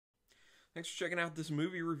Thanks for checking out this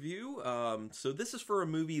movie review. So this is for a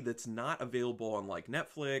movie that's not available on like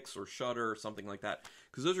Netflix or Shudder or something like that,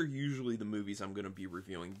 because those are usually the movies I'm going to be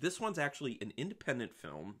reviewing. This one's actually an independent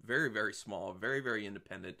film, very, very small, very, very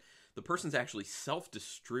independent. The person's actually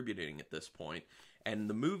self-distributing at this point, and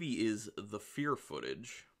the movie is The Fear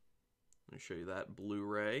Footage. Let me show you that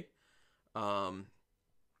Blu-ray. Um,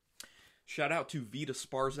 Shout out to Veda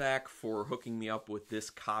Sparzak for hooking me up with this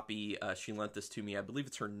copy. She lent this to me. I believe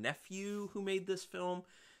it's her nephew who made this film.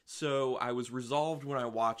 So I was resolved when I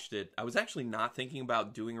watched it. I was actually not thinking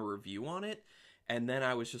about doing a review on it, and then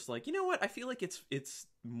I was just like, you know what? I feel like it's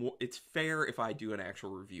fair if I do an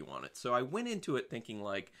actual review on it. So I went into it thinking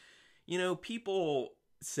like, people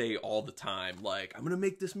say all the time like, I'm gonna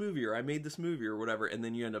make this movie or I made this movie or whatever, and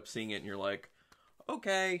then you end up seeing it and you're like,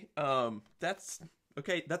 okay, that's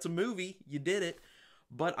a movie. You did it.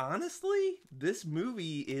 But honestly, this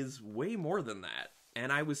movie is way more than that.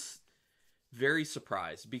 And I was very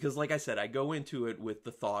surprised because, like I said, I go into it with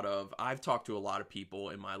the thought of I've talked to a lot of people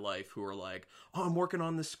in my life who are like, oh, I'm working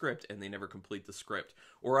on this script, and they never complete the script.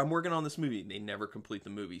 Or I'm working on this movie, and they never complete the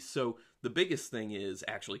movie. So the biggest thing is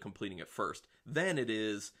actually completing it first. Then it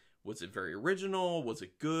is, was it very original? Was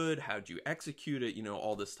it good? How'd you execute it?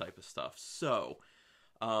 All this type of stuff. So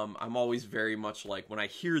I'm always very much like, when I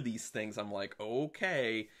hear these things, I'm like,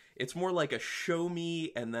 okay, it's more like a show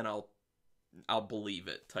me and then I'll believe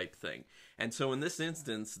it type thing. And so in this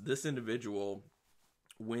instance, this individual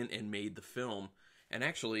went and made the film. And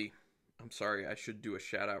actually, I'm sorry, I should do a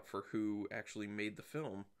shout out for who actually made the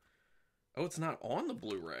film. Oh, it's not on the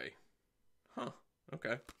Blu-ray. Huh.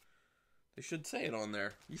 Okay. They should say it on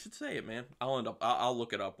there. You should say it, man. I'll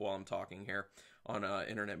look it up while I'm talking here on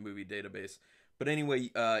Internet Movie Database. But anyway,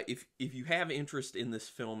 if you have interest in this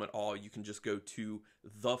film at all, you can just go to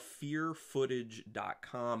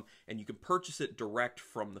thefearfootage.com and you can purchase it direct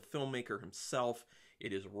from the filmmaker himself.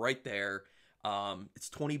 It is right there. It's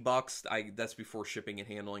 $20. That's before shipping and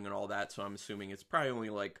handling and all that. So I'm assuming it's probably only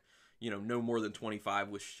like, no more than 25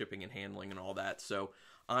 with shipping and handling and all that. So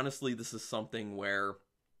honestly, this is something where,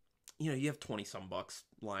 you have 20 some bucks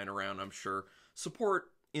lying around, I'm sure. Support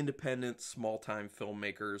independent, small-time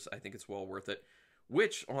filmmakers. I think it's well worth it.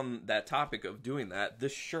 Which, on that topic of doing that,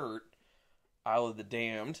 this shirt, Isle of the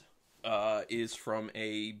Damned, is from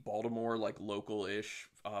a Baltimore, like, local-ish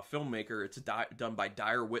filmmaker. It's done by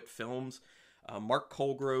Dire Wit Films. Mark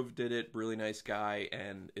Colgrove did it, really nice guy,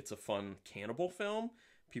 and it's a fun cannibal film.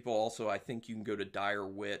 People also, I think you can go to Dire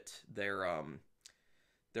Wit, their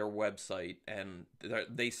website, and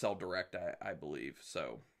they sell direct, I believe.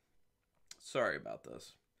 So, sorry about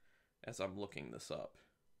this as I'm looking this up.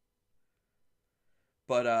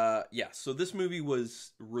 But yeah, so this movie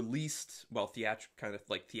was released, well,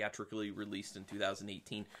 theatrically released in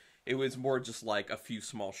 2018. It was more just like a few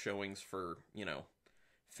small showings for,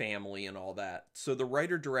 family and all that. So the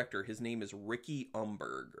writer-director, his name is Ricky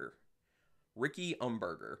Umberger. Ricky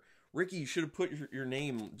Umberger. Ricky, you should have put your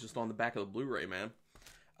name just on the back of the Blu-ray, man.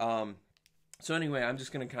 So anyway, I'm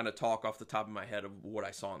just going to kind of talk off the top of my head of what I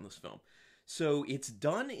saw in this film. So it's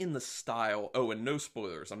done in the style, oh, and no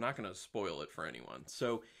spoilers, I'm not going to spoil it for anyone.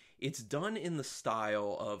 So it's done in the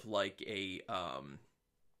style of like a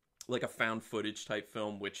found footage type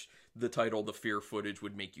film, which the title, The Fear Footage,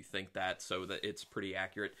 would make you think that, so that it's pretty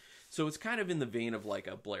accurate. So it's kind of in the vein of like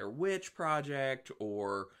a Blair Witch Project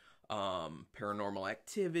or Paranormal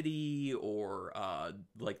Activity or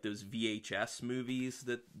like those VHS movies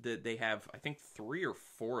that they have. I think 3 or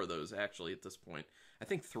 4 of those actually at this point. I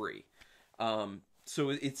think 3. So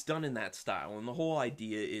it's done in that style, and the whole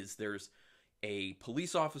idea is there's a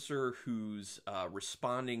police officer who's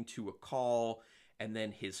responding to a call, and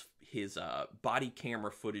then his body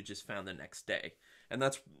camera footage is found the next day, and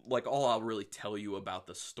that's like all I'll really tell you about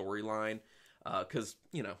the storyline, because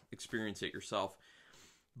experience it yourself.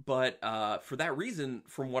 But for that reason,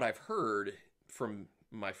 from what I've heard from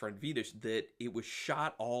my friend Vidish, that it was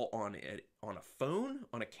shot all on a phone,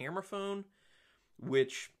 on a camera phone,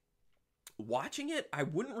 which, watching it, I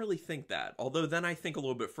wouldn't really think that. Although then I think a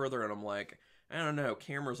little bit further and I'm like, I don't know,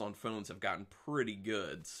 cameras on phones have gotten pretty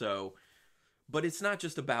good. So, but it's not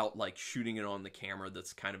just about like shooting it on the camera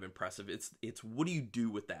that's kind of impressive. It's what do you do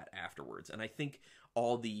with that afterwards? And I think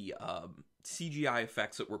all the CGI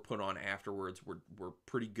effects that were put on afterwards were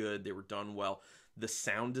pretty good. They were done well. The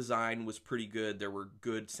sound design was pretty good. There were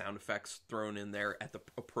good sound effects thrown in there at the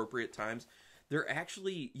appropriate times. They're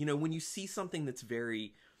actually, when you see something that's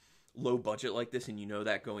very low budget like this and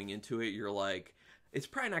that going into it, you're like, it's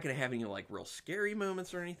probably not going to have any like real scary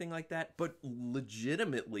moments or anything like that, but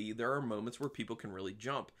legitimately there are moments where people can really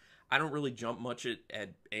jump. I don't really jump much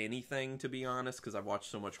at anything, to be honest, because I've watched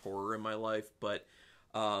so much horror in my life. But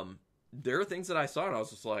there are things that I saw and I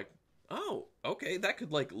was just like, oh, okay, that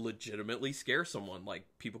could like legitimately scare someone. Like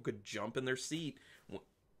people could jump in their seat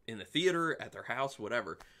in the theater, at their house,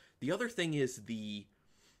 whatever. The other thing is the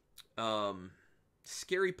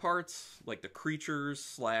scary parts, like the creatures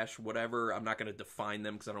slash whatever. I'm not going to define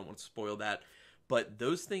them because I don't want to spoil that. But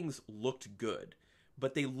those things looked good.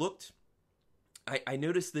 But they looked... I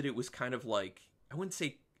noticed that it was kind of like, I wouldn't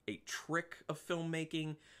say a trick of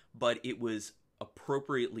filmmaking, but it was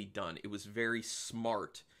appropriately done. It was very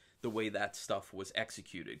smart the way that stuff was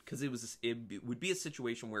executed. Because it would be a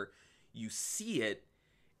situation where you see it,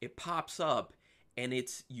 it pops up, and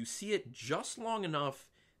you see it just long enough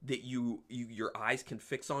that your eyes can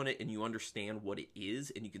fix on it and you understand what it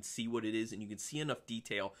is, and you can see what it is, and you can see enough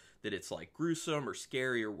detail that it's like gruesome or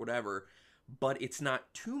scary or whatever, but it's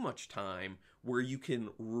not too much time where you can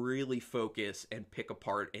really focus and pick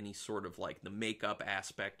apart any sort of like the makeup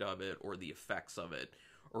aspect of it or the effects of it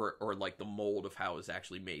or like the mold of how it was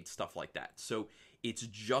actually made, stuff like that. So it's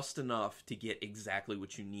just enough to get exactly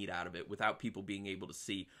what you need out of it without people being able to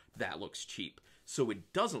see that looks cheap. So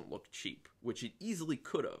it doesn't look cheap, which it easily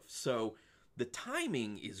could have. So the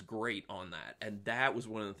timing is great on that, and that was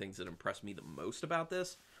one of the things that impressed me the most about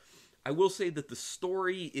this. I will say that the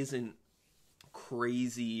story isn't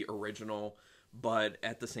crazy original, but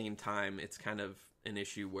at the same time, it's kind of an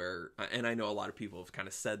issue where, and I know a lot of people have kind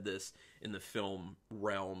of said this in the film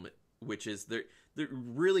realm, which is they're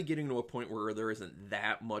really getting to a point where there isn't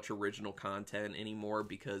that much original content anymore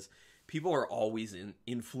because people are always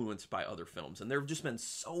influenced by other films. And there have just been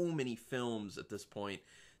so many films at this point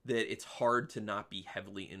that it's hard to not be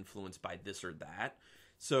heavily influenced by this or that.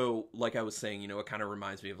 So, like I was saying, it kind of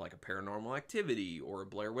reminds me of like a Paranormal Activity or a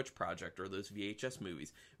Blair Witch Project or those VHS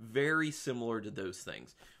movies. Very similar to those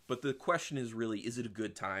things. But the question is really, is it a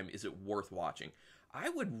good time? Is it worth watching? I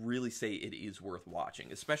would really say it is worth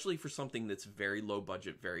watching, especially for something that's very low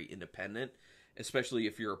budget, very independent, especially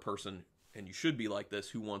if you're a person, and you should be like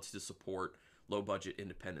this, who wants to support low budget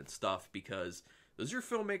independent stuff, because those are your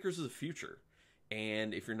filmmakers of the future.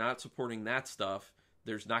 And if you're not supporting that stuff,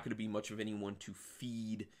 there's not going to be much of anyone to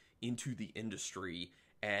feed into the industry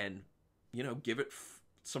and, give it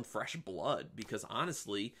some fresh blood. Because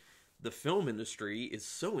honestly, the film industry is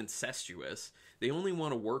so incestuous. They only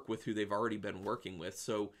want to work with who they've already been working with.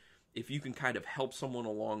 So if you can kind of help someone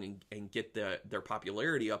along and get their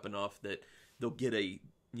popularity up enough that they'll get a,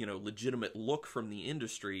 legitimate look from the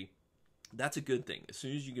industry, that's a good thing. As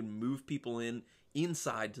soon as you can move people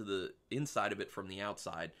inside of it from the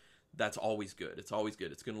outside, that's always good. It's always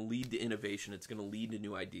good. It's going to lead to innovation. It's going to lead to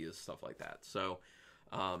new ideas, stuff like that. So,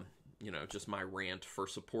 just my rant for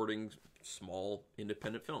supporting small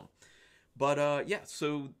independent film. But,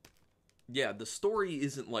 the story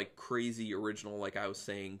isn't like crazy original, like I was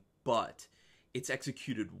saying, but it's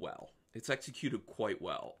executed well. It's executed quite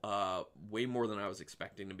well. Way more than I was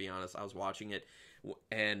expecting, to be honest. I was watching it,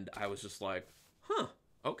 and I was just like,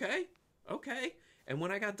 okay. And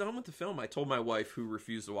when I got done with the film, I told my wife, who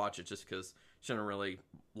refused to watch it just because she doesn't really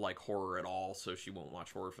like horror at all, so she won't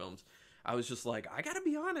watch horror films. I was just like, I gotta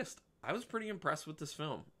be honest, I was pretty impressed with this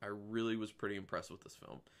film. I really was pretty impressed with this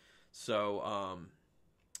film. So,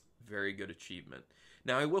 very good achievement.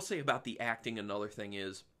 Now, I will say about the acting, another thing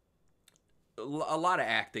is, a lot of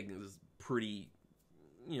acting is pretty,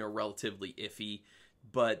 relatively iffy,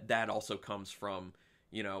 but that also comes from,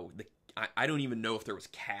 I don't even know if there was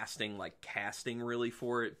casting really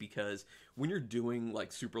for it, because when you're doing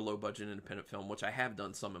like super low budget independent film, which I have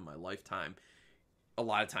done some in my lifetime, a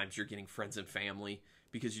lot of times you're getting friends and family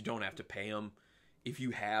because you don't have to pay them. If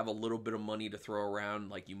you have a little bit of money to throw around,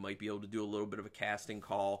 like you might be able to do a little bit of a casting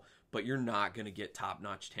call, but you're not going to get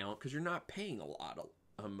top-notch talent because you're not paying a lot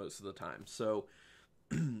most of the time. So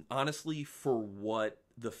honestly, for what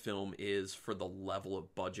the film is, for the level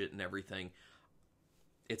of budget and everything,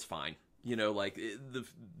 it's fine.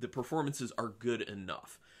 The performances are good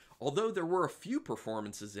enough. Although there were a few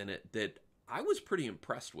performances in it that I was pretty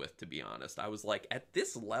impressed with, to be honest. I was like, at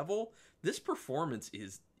this level, this performance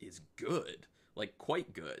is good. Like,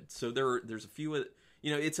 quite good. So there's a few,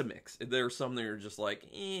 it's a mix. There are some that are just like,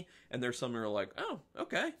 and there's some that are like, oh,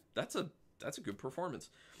 okay, that's a good performance.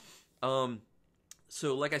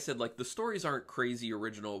 So like I said, like the stories aren't crazy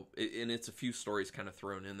original, and it's a few stories kind of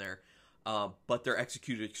thrown in there. But they're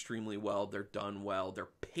executed extremely well. They're done well. They're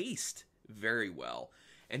paced very well.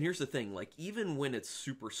 And here's the thing, like even when it's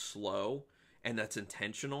super slow, and that's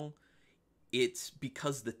intentional, it's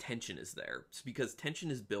because the tension is there. It's because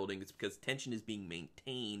tension is building. It's because tension is being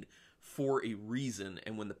maintained for a reason.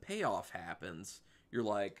 And when the payoff happens, you're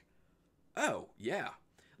like, Oh, yeah.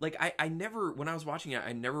 Like, I never, when I was watching it,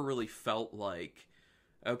 I never really felt like,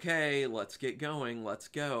 okay, let's get going, let's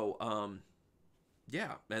go.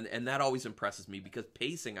 Yeah, and that always impresses me because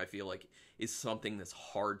pacing, I feel like, is something that's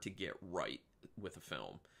hard to get right with a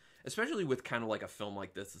film, especially with kind of like a film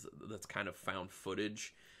like this that's kind of found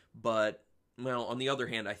footage. But well, on the other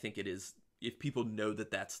hand, I think it is, if people know that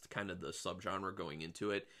that's kind of the subgenre going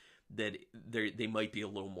into it, that they might be a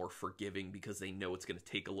little more forgiving because they know it's going to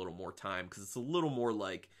take a little more time because it's a little more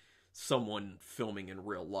like someone filming in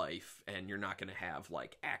real life, and you're not going to have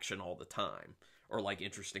like action all the time or like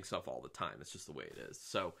interesting stuff all the time. It's just the way it is.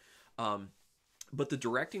 So, but the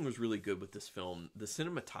directing was really good with this film. The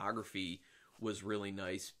cinematography was really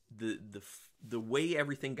nice. The way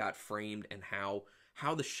everything got framed and how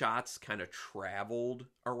the shots kind of traveled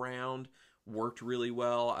around worked really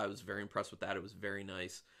well. I was very impressed with that. It was very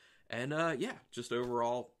nice. And yeah, just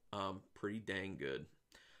overall, pretty dang good.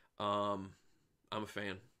 I'm a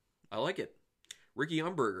fan. I like it. Ricky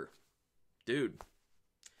Umberger, dude,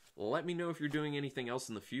 let me know if you're doing anything else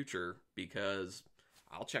in the future because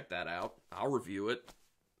I'll check that out. I'll review it.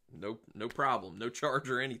 No problem. No charge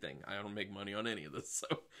or anything. I don't make money on any of this, so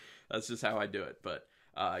that's just how I do it. But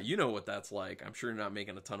you know what that's like. I'm sure you're not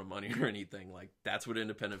making a ton of money or anything. Like, that's what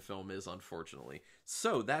independent film is, unfortunately.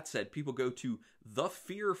 So, that said, people go to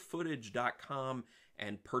thefearfootage.com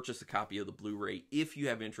and purchase a copy of the Blu-ray if you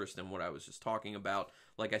have interest in what I was just talking about.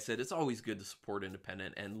 Like I said, it's always good to support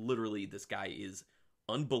independent, and literally this guy is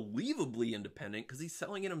unbelievably independent because he's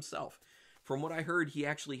selling it himself. From what I heard, he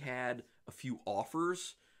actually had a few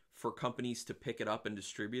offers for companies to pick it up and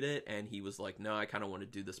distribute it, and he was like, no, I kind of want to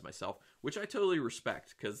do this myself, which I totally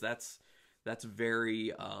respect because that's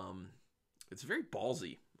very it's very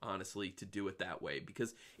ballsy, honestly, to do it that way,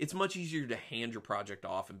 because it's much easier to hand your project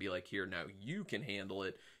off and be like, here, now you can handle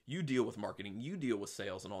it, you deal with marketing, you deal with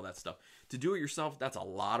sales and all that stuff. To do it yourself, that's a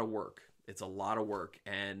lot of work. It's a lot of work,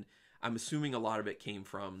 and I'm assuming a lot of it came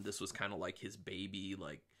from, this was kind of like his baby.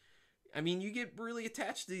 Like, I mean, you get really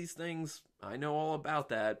attached to these things. I know all about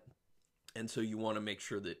that. And so you want to make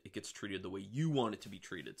sure that it gets treated the way you want it to be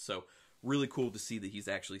treated. So really cool to see that he's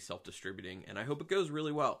actually self-distributing, and I hope it goes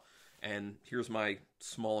really well. And here's my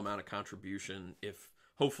small amount of contribution, if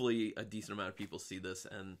hopefully a decent amount of people see this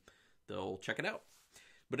and they'll check it out.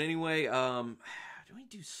 But anyway, do I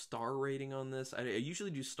do star rating on this? I usually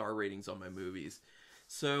do star ratings on my movies.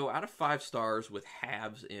 So out of 5 stars with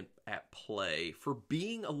halves at play, for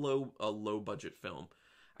being a low budget film,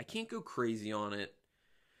 I can't go crazy on it.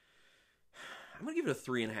 I'm going to give it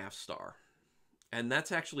a 3.5 star. And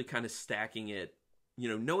that's actually kind of stacking it, you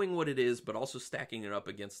know, knowing what it is, but also stacking it up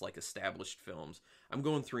against like established films. I'm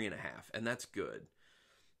going 3.5, and that's good.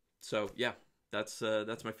 So yeah, that's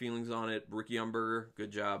my feelings on it. Ricky Umberger,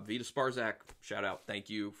 good job. Veda Sparzak, shout out. Thank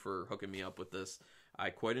you for hooking me up with this. I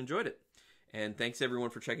quite enjoyed it. And thanks everyone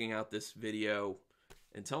for checking out this video.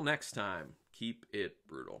 Until next time, keep it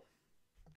brutal.